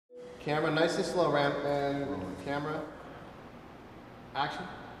Camera, nice and slow, ramp, and camera, action.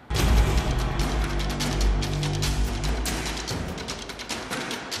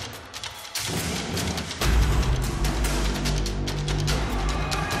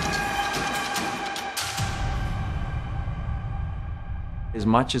 As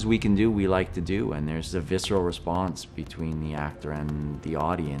much as we can do, we like to do, and there's a visceral response between the actor and the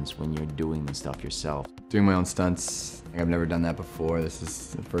audience when you're doing the stuff yourself. Doing my own stunts, I've never done that before. This is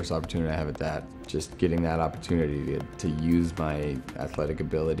the first opportunity I have at that. Just getting that opportunity to use my athletic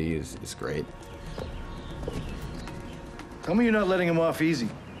ability is great. Tell me you're not letting him off easy.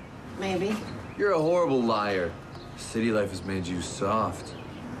 Maybe. You're a horrible liar. City life has made you soft.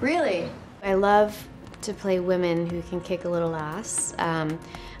 Really? I love to play women who can kick a little ass.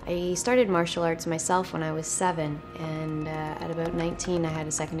 I started martial arts myself when I was 7, and at about 19 I had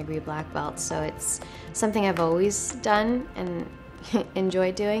a second-degree black belt, so it's something I've always done and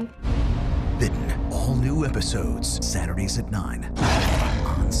enjoyed doing. Bitten, all new episodes, Saturdays at 9.